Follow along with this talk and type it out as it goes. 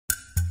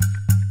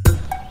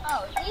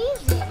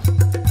easy.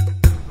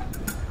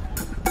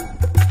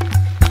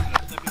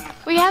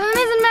 We have a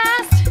mizzen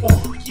mast.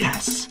 Oh,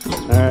 yes.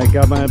 Alright,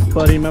 got my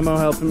buddy Memo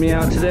helping me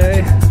out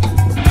today.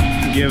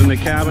 Giving the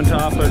cabin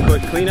top a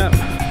quick cleanup,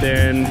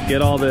 then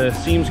get all the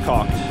seams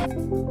caulked.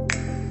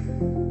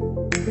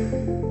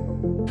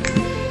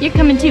 You're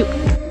coming too.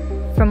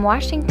 From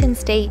Washington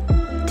State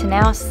to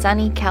now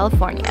sunny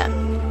California.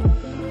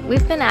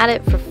 We've been at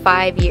it for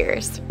 5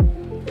 years.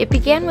 It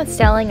began with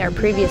selling our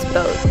previous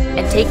boat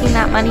and taking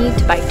that money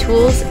to buy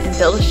tools and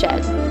build a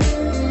shed.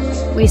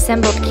 We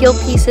assembled keel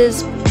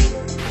pieces,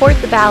 poured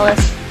the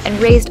ballast, and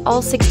raised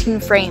all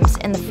 16 frames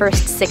in the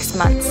first 6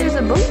 months. There's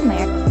a boat in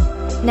there.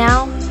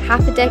 Now,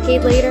 half a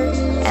decade later,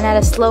 and at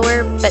a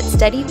slower but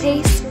steady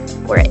pace,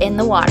 we're in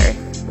the water.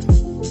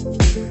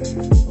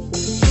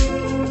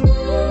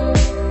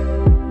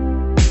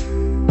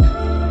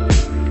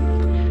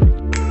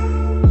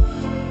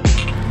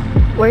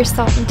 We're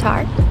Salt and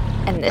Tar,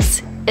 and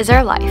this is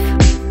our life.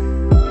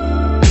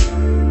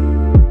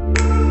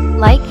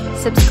 Like,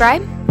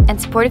 subscribe, and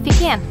support if you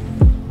can.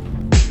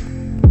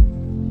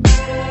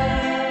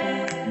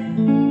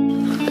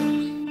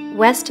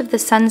 West of the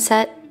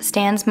sunset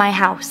stands my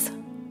house.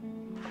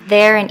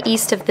 There and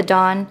east of the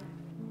dawn,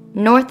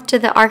 north to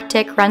the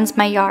Arctic runs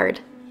my yard,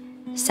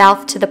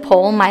 south to the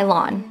pole my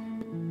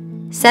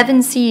lawn.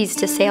 7 seas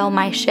to sail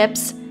my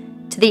ships,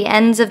 to the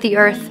ends of the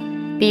earth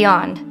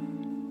beyond.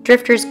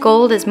 Drifter's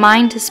gold is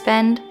mine to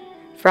spend,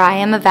 for I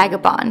am a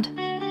vagabond.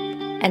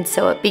 And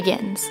so it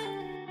begins.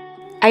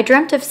 I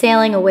dreamt of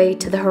sailing away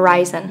to the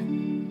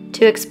horizon,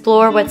 to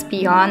explore what's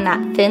beyond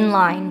that thin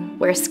line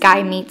where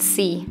sky meets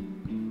sea.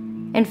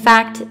 In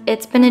fact,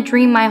 it's been a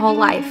dream my whole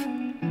life,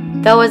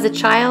 though as a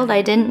child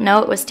I didn't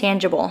know it was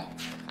tangible.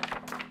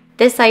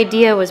 This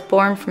idea was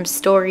born from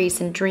stories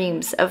and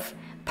dreams of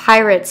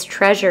pirates,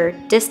 treasure,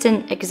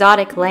 distant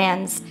exotic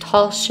lands,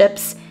 tall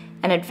ships,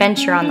 and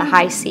adventure on the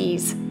high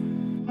seas.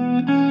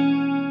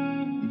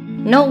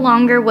 No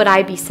longer would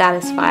I be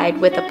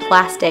satisfied with a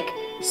plastic,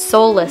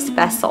 soulless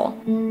vessel.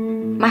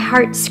 My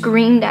heart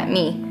screamed at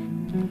me.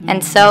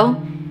 And so,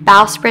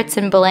 bowsprits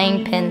and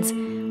belaying pins,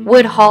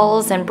 wood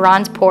hulls and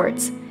bronze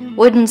ports,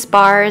 wooden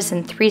spars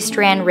and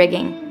 3-strand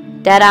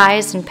rigging, dead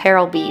eyes and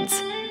peril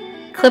beads,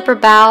 clipper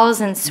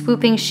bows and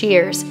swooping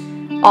shears,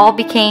 all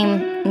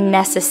became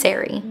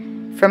necessary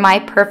for my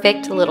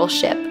perfect little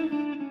ship.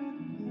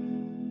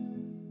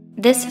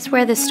 This is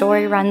where the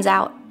story runs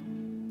out.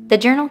 The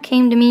journal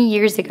came to me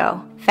years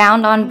ago,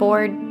 found on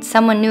board,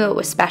 someone knew it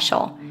was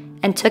special,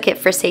 and took it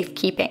for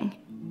safekeeping.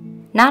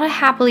 Not a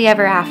happily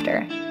ever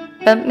after,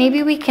 but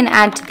maybe we can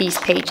add to these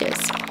pages.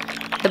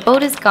 The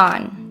boat is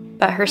gone,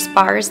 but her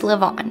spars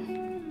live on.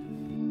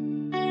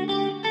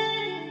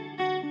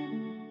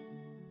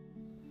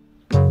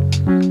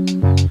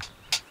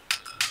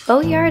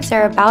 Boatyards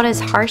are about as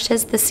harsh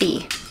as the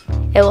sea.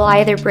 It will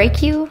either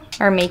break you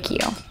or make you.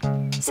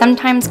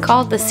 Sometimes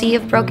called the Sea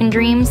of Broken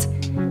Dreams,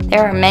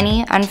 there are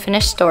many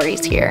unfinished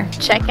stories here.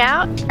 Check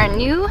out our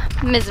new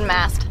mizzen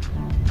mast.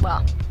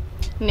 Well,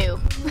 new.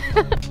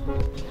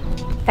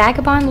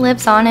 Vagabond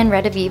lives on in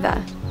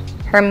Rediviva.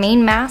 Her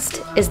main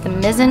mast is the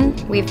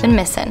mizzen we've been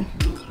missing.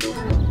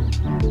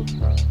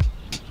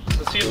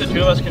 Let's see if the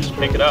 2 of us can just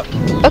pick it up.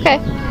 Okay.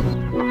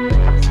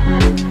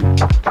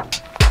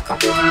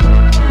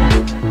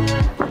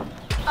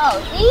 Oh,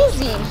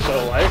 easy.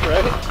 So light,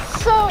 right?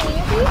 So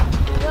easy.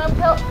 You want to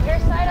put your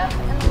side up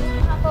and then you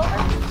can hop over?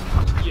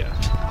 Yeah.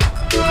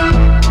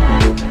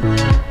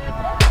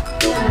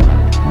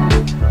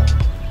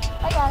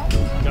 I got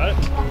it. Got it?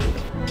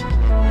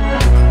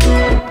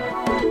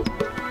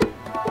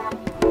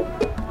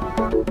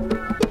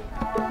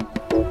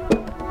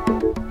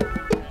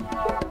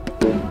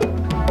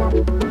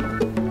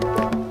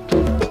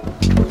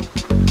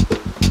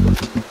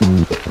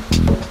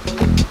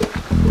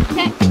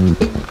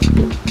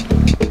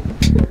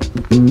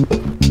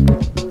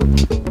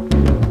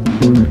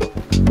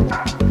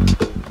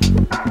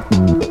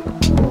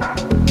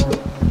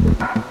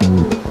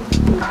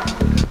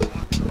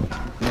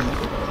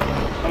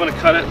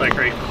 Cut it like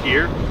right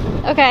here.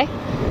 Okay. So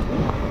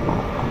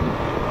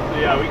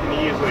yeah, we can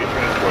easily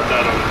transport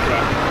that on the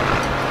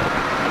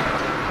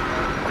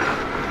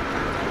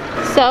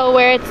truck. So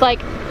where it's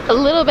like a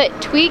little bit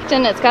tweaked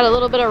and it's got a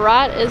little bit of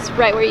rot is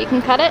right where you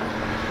can cut it?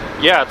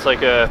 Yeah, it's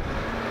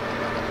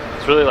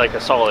really like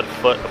a solid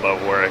foot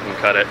above where I can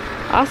cut it.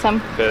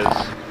 Awesome.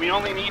 Because we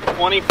only need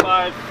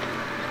 25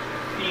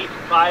 feet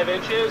 5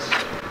 inches.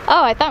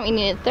 Oh, I thought we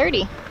needed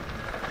 30.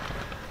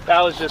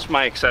 That was just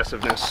my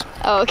excessiveness.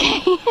 Oh,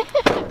 okay.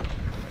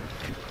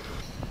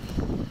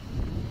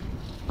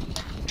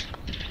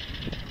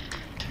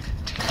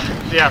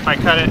 Yeah, if I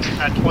cut it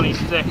at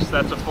 26,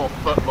 that's a full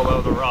foot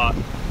below the rot.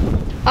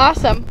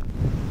 Awesome.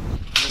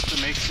 Just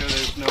to make sure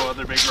there's no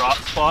other big rot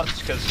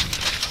spots, because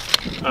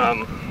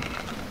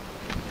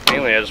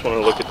mainly I just want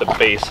to look at the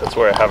base. That's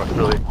where I haven't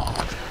really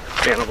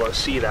been able to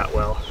see that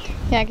well.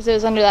 Yeah, because it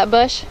was under that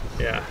bush.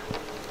 Yeah.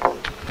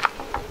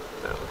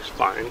 That looks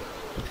fine.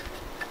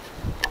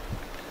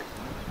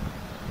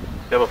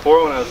 Yeah,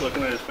 before when I was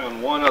looking, I just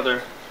found one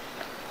other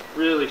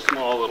really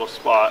small little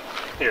spot.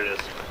 Here it is.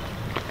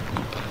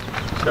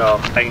 So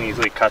I can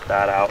easily cut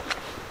that out.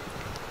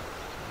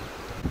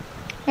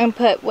 And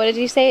put, what did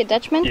you say, a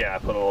Dutchman? Yeah, I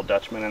put a little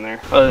Dutchman in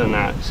there. Other than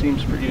that, it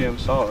seems pretty damn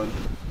solid.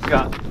 It's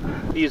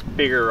got these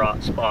bigger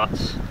rot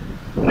spots,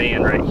 and they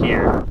end right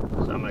here.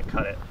 So I'm gonna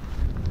cut it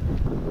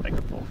like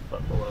a full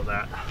foot below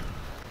that.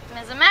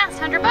 Mizzen Mast,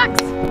 $100.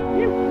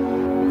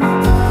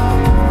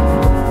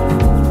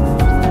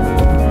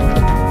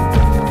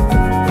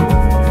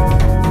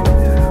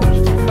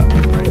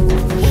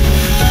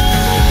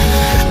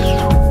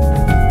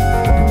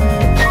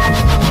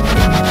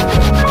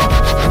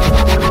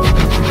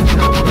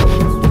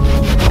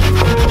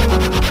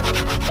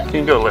 You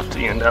can go lift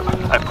the end up.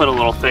 I put a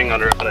little thing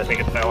under it, but I think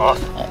it fell off.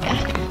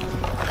 Okay.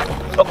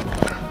 Oh.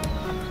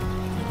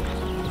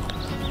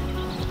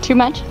 Too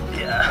much?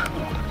 Yeah.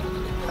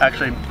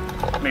 Actually,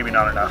 maybe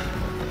not enough.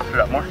 Should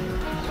have more.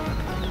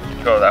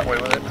 Go that way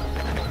with it.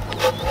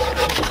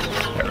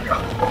 There we go.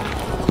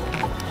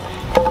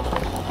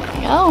 There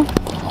you go.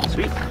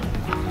 Sweet.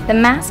 The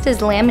mast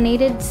is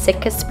laminated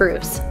Sitka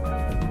spruce.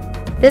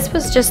 This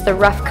was just the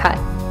rough cut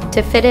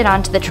to fit it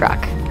onto the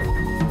truck.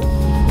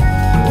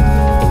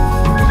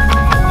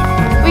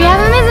 We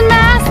have a mizzen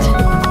mast!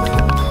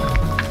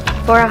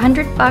 For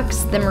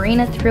 $100, the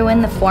marina threw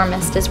in the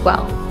foremast as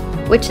well,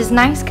 which is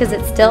nice because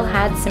it still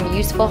had some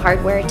useful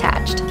hardware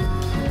attached.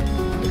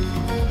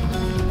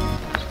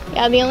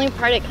 Yeah, the only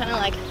part it kind of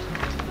like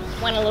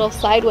went a little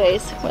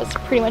sideways was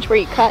pretty much where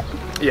you cut.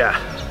 Yeah.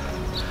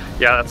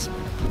 Yeah, that's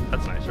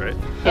nice, right?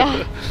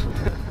 Yeah,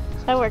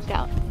 that worked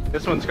out.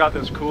 This one's got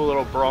this cool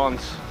little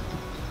bronze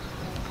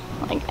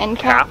Like end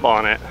cap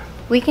on it.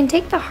 We can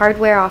take the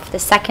hardware off the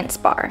second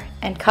spar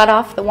and cut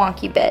off the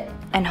wonky bit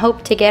and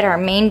hope to get our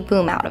main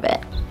boom out of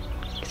it.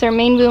 Because our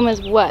main boom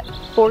is what,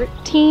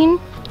 14?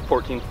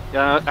 14.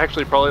 Yeah,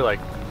 actually probably like,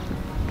 I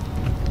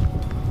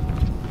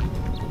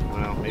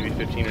don't know, maybe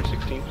 15 or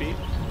 16 feet.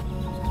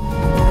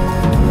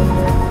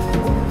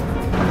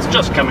 It's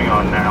just coming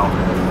on now.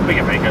 We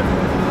can make it.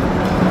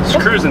 It's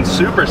cruising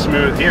super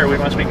smooth here. We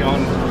must be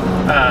going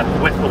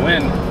with the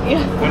wind.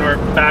 Yeah. When we're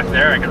back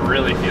there, I can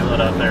really feel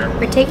it up there.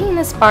 We're taking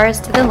the spars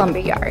to the lumber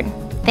yard.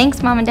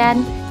 Thanks, Mom and Dad,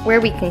 where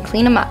we can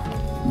clean them up. I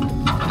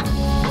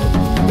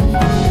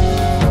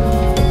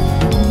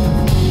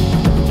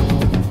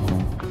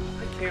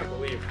can't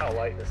believe how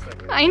light this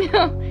thing is. I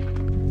know.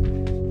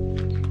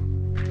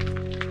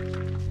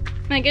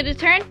 Am I good to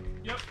turn?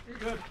 Yep, you're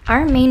good.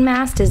 Our main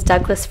mast is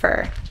Douglas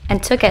fir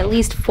and took at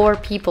least 4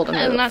 people to move.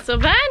 That's not so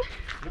bad.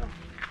 No,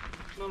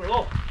 not at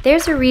all.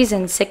 There's a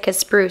reason Sitka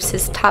spruce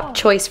is top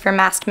choice for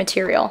mast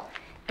material.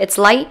 It's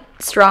light,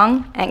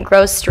 strong, and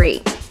grows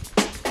straight.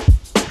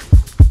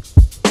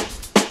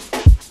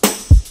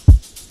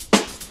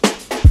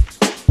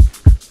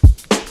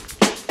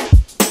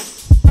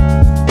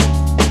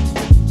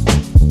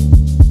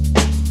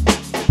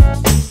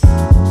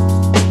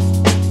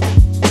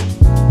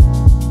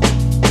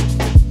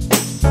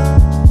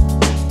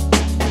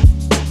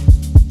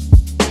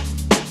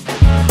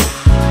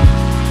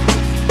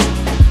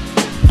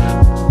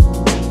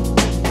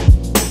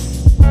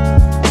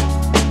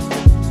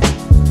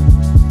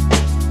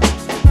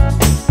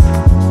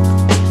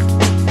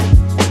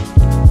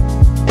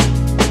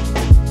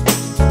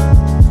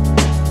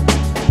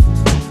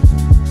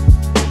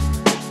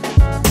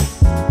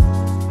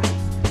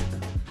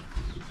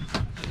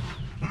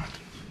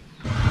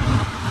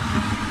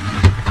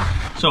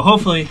 So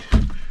hopefully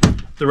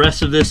the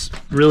rest of this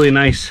really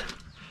nice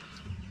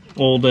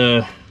old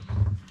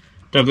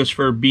Douglas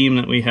fir beam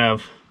that we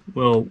have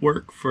will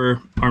work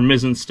for our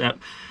mizzen step.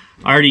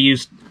 I already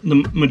used the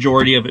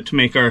majority of it to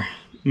make our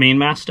main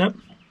mast step,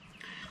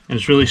 and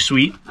it's really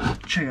sweet.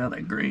 Check out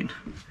that grain.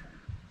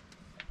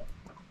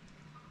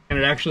 And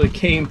it actually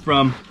came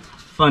from,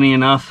 funny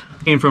enough,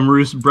 came from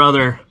Ruth's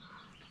brother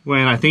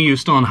when I think he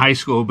was still in high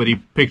school, but he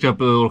picked up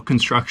a little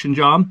construction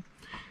job.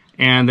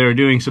 And they were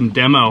doing some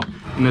demo,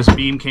 and this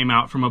beam came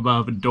out from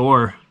above a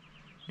door,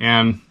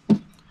 and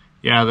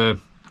yeah, the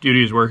dude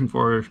he was working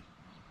for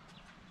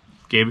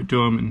gave it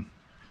to him, and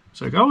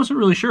it's like, I wasn't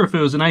really sure if it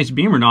was a nice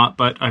beam or not,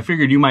 but I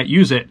figured you might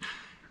use it.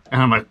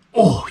 And I'm like,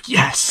 oh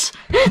yes,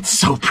 it's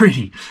so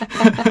pretty.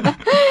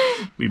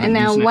 And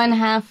now one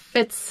half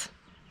fits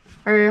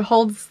or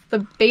holds the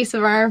base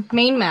of our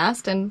main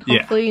mast, and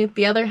hopefully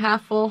the other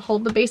half will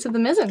hold the base of the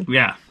mizzen.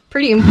 Yeah.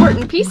 Pretty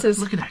important pieces.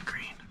 Look at that green.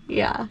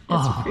 Yeah,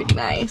 it's pretty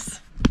nice.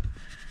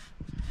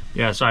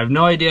 Yeah, so I have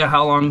no idea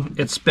how long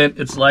it spent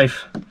its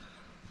life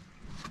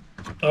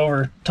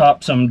over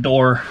top some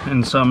door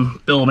in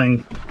some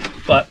building,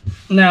 but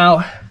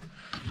now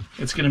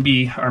it's going to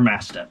be our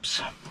mast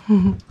steps.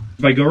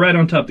 If I go right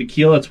on top of the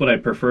keel, that's what I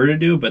prefer to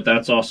do, but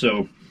that's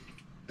also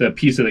the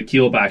piece of the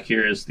keel back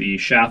here is the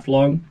shaft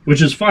lung,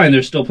 which is fine.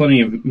 There's still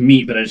plenty of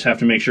meat, but I just have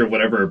to make sure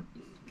whatever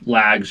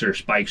lags or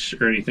spikes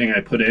or anything I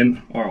put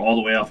in are all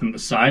the way off in the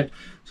side,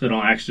 so I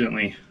don't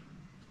accidentally,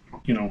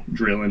 you know,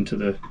 drill into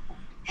the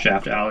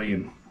shaft alley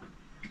and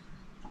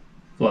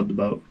flood the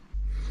boat.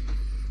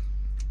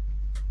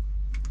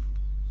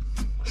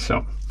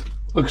 So,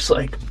 looks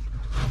like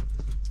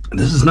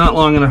This is not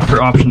long enough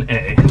for option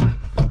A,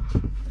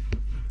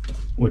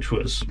 which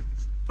was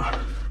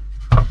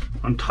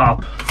on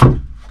top.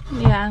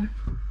 Yeah.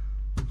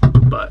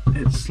 But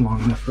it's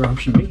long enough for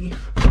option B.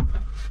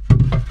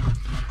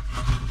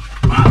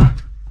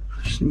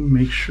 Just need to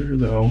make sure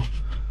though.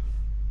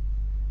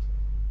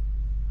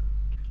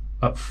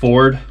 Up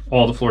forward,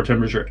 all the floor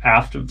timbers are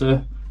aft of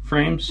the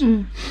frames,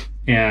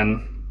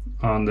 and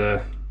on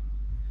the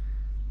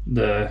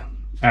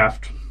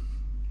aft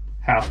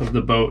half of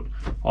the boat,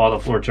 all the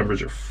floor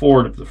timbers are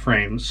forward of the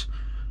frames.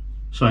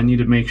 So I need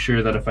to make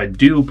sure that if I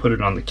do put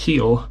it on the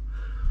keel,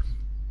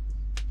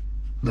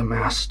 the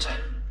mast,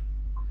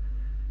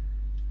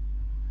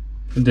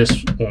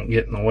 this won't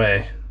get in the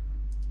way.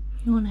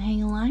 You want to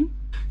hang a line?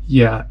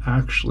 Yeah,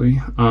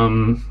 actually,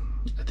 I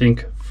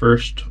think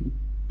first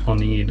I'll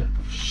need a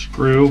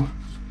screw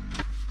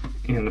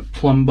and a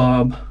plumb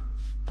bob,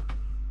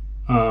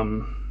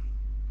 and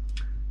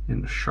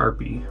a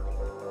Sharpie.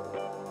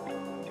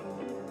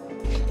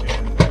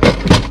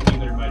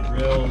 Either my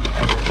drill or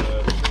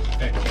the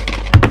ketch.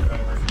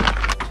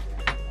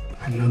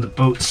 I know the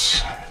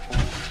boat's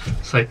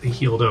slightly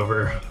heeled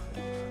over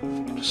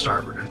to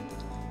starboard.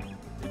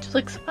 Which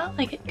looks about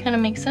like it kind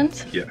of makes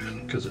sense. Yeah,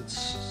 because it's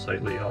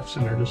slightly off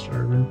center to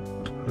starboard.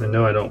 I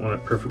know I don't want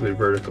it perfectly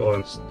vertical,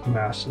 and the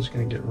mast is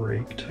going to get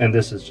raked. And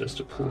this is just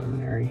a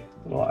preliminary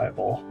little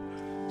eyeball,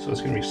 so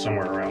it's going to be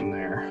somewhere around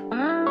there.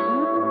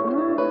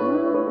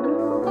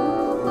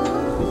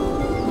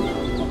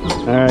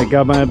 All right,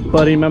 got my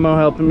buddy Memo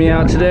helping me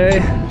out today.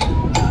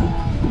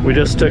 We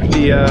just took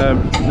the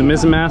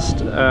mizzen mast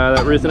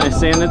that Ruth and I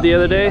sanded the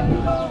other day,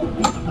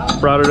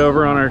 brought it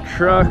over on our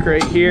truck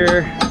right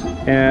here,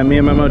 and me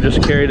and Memo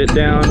just carried it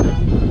down.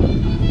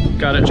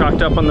 Got it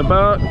chalked up on the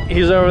boat.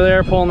 He's over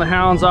there pulling the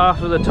hounds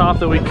off of the top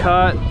that we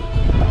cut,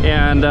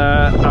 and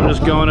I'm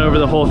just going over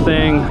the whole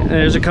thing. And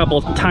there's a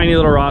couple tiny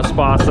little rot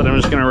spots that I'm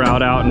just gonna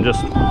route out and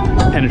just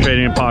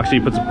penetrating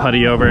epoxy, put some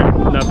putty over it.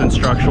 Nothing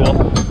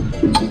structural.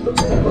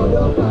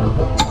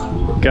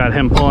 Got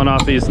him pulling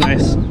off these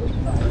nice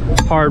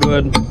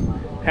hardwood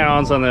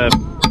hounds on the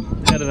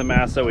head of the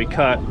mast that we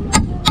cut,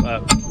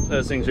 but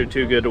those things are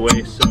too good to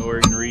waste, so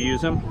we're gonna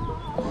reuse them.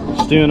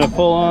 Just doing a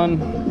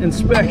full-on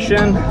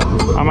inspection.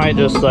 I might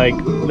just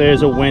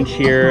there's a winch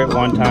here at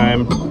one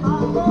time,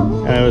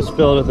 and it was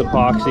filled with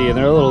epoxy, and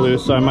they're a little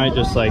loose, so I might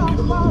just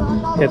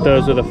hit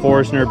those with a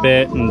Forstner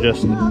bit and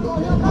just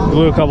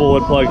glue a couple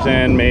wood plugs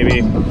in,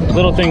 maybe.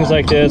 Little things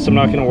like this I'm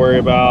not going to worry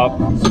about.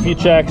 It's a few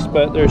checks,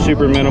 but they're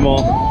super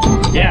minimal.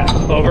 Yeah,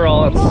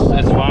 overall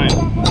it's fine.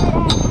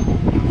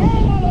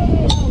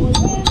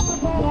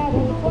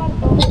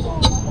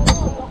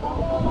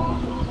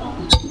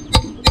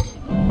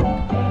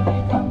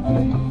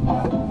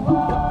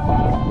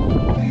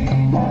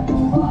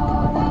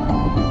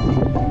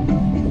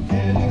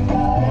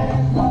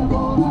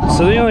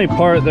 So the only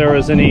part there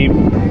was any,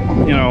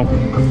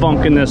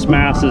 funk in this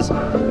mast is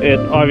it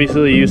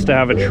obviously used to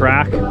have a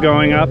track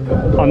going up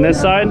on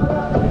this side.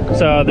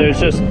 So there's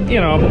just,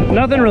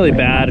 nothing really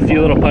bad. A few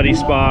little putty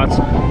spots.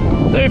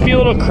 There are a few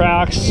little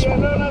cracks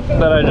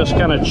that I just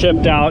kind of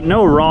chipped out.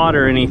 No rot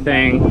or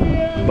anything,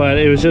 but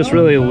it was just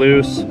really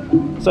loose.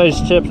 So I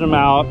just chipped them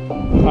out.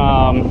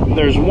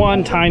 There's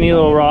one tiny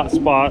little rot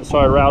spot, so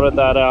I routed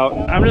that out.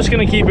 I'm just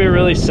gonna keep it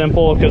really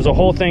simple because the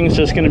whole thing's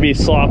just gonna be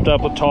slopped up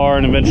with tar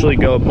and eventually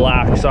go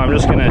black. So I'm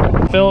just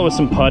gonna fill it with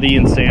some putty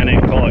and sand it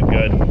and call it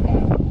good.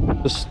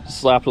 Just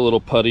slapped a little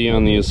putty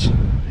on these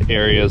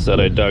areas that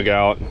I dug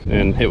out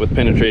and hit with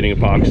penetrating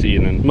epoxy,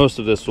 and then most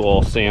of this will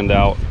all sand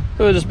out.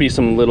 There'll just be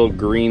some little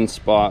green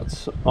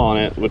spots on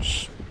it,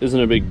 which isn't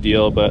a big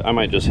deal, but I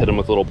might just hit them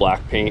with a little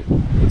black paint.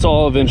 It's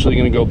all eventually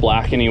gonna go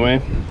black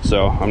anyway,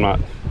 so I'm not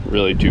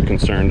really too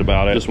concerned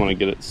about it. I just want to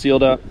get it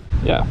sealed up.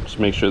 Yeah, just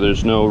make sure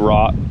there's no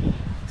rot.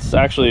 It's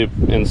actually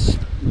in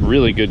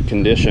really good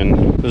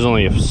condition. There's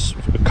only a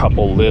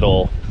couple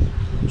little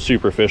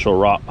superficial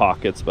rot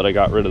pockets, but I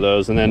got rid of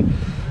those. And then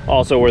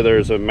also where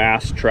there's a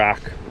mast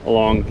track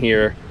along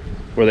here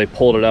where they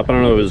pulled it up, I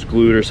don't know if it was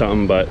glued or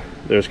something, but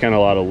there's kind of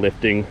a lot of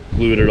lifting,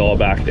 glued it all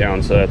back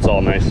down, so that's all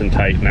nice and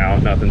tight now.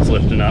 Nothing's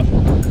lifting up.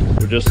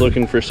 We're just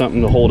looking for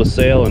something to hold a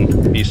sail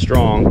and be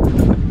strong.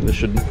 This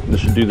should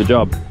do the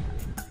job.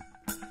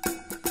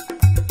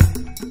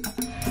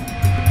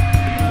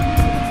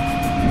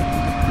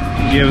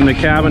 Giving the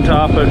cabin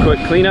top a quick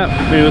cleanup,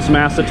 maybe with some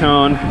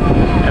acetone,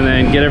 and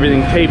then get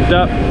everything taped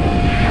up,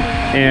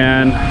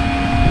 and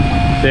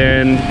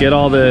then get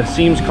all the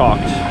seams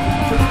caulked.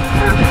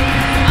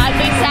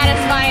 Oddly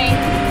satisfying.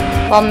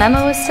 While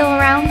Memo was still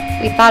around,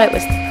 we thought it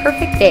was the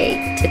perfect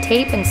day to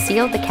tape and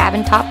seal the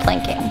cabin top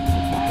planking.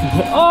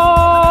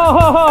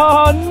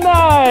 Oh,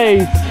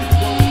 nice!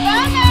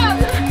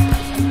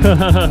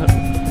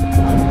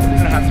 You're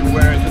gonna have to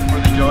wear it just for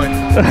the joy.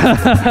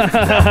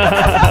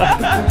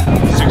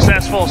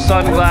 Successful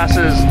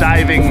sunglasses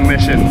diving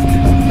mission.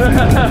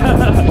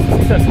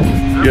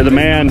 You're the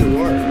man.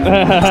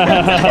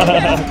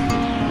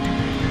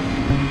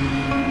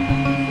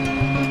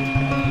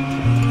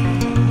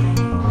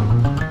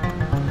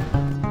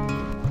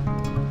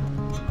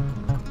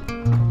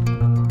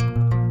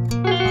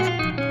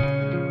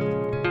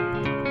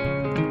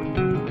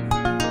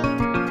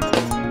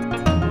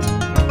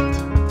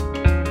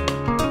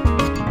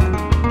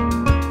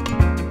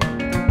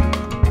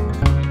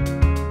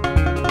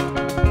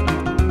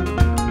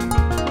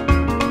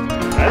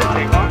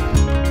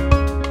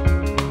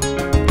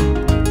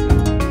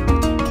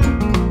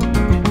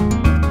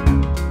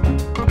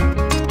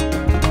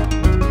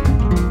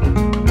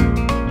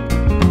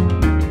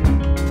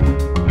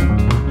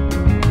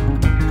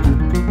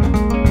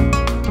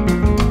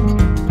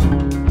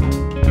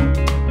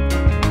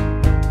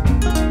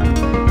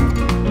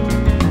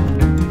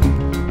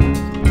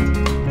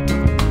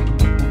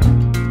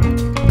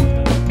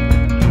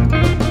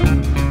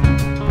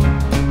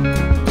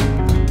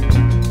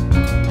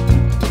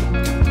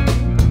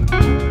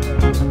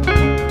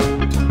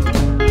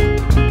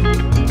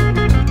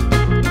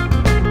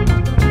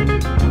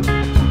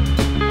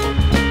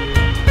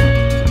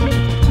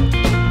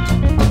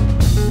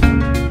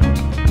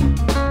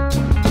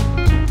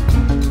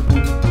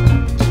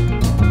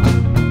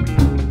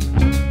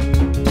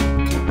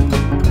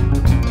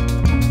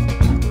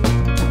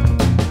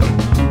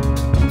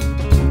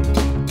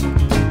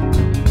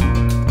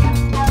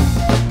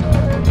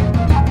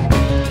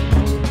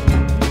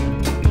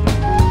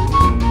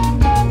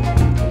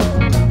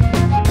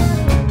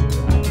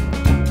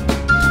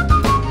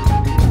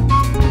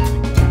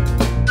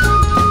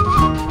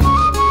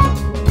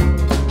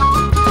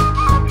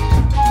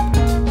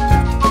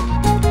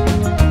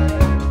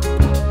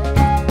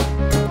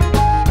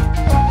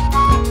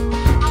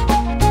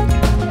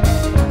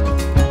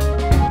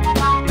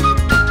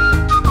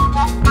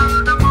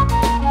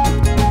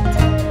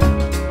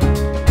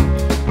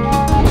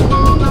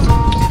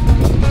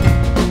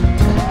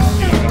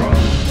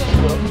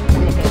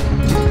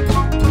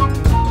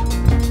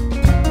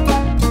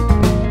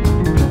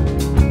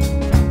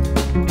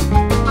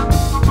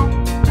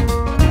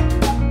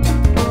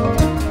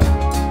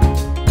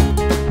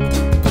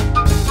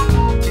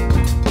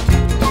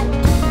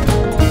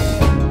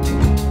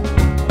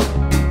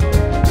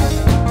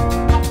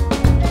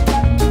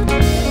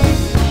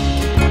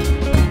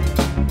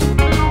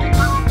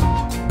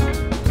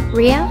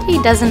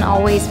 money doesn't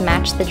always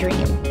match the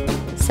dream.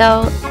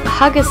 So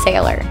hug a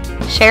sailor,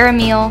 share a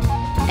meal,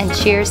 and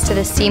cheers to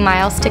the sea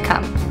miles to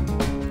come.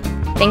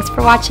 Thanks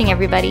for watching,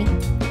 everybody,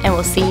 and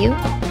we'll see you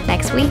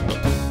next week.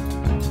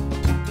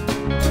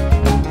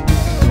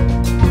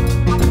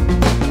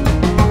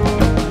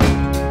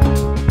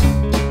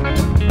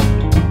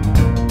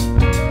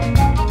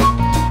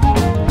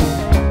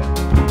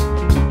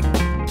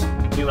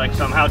 You like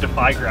somehow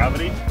defy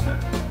gravity?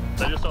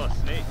 I just saw a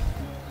snake.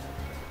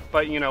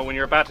 But you know, when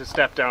you're about to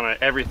step down it,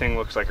 everything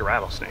looks like a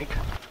rattlesnake.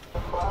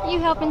 You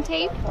helping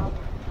tape?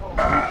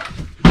 Ow.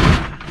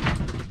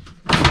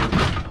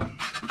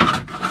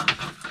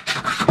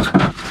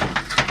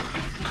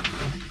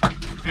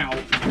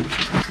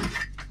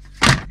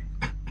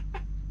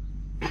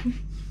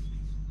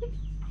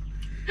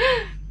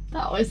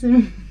 That was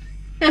an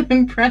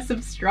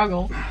impressive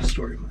struggle.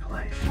 Story of my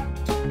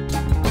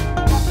life.